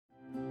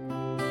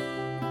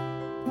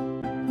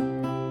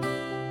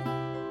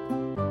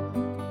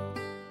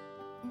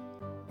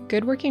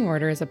Good Working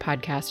Order is a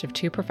podcast of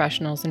two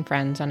professionals and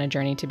friends on a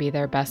journey to be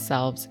their best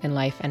selves in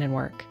life and in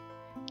work.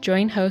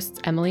 Join hosts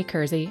Emily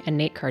Kersey and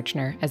Nate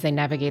Karchner as they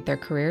navigate their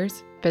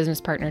careers, business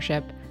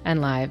partnership,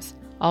 and lives,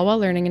 all while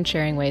learning and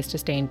sharing ways to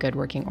stay in good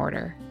working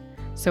order.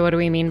 So what do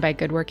we mean by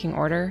good working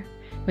order?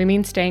 We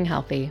mean staying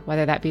healthy,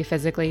 whether that be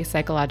physically,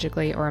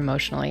 psychologically, or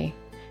emotionally.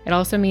 It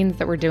also means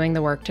that we're doing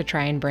the work to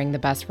try and bring the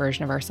best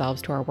version of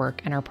ourselves to our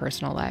work and our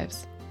personal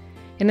lives.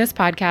 In this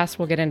podcast,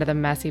 we'll get into the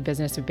messy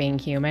business of being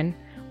human.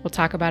 We'll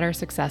talk about our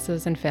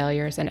successes and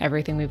failures and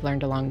everything we've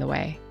learned along the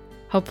way.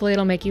 Hopefully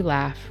it'll make you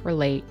laugh,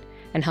 relate,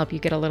 and help you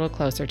get a little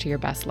closer to your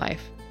best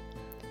life.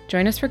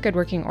 Join us for Good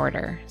Working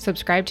Order.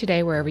 Subscribe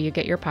today wherever you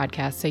get your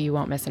podcasts so you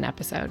won't miss an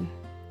episode.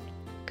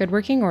 Good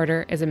Working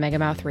Order is a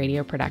Megamouth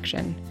Radio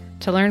production.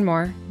 To learn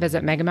more,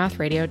 visit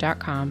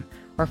megamouthradio.com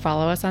or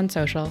follow us on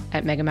social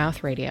at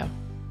Megamouth Radio.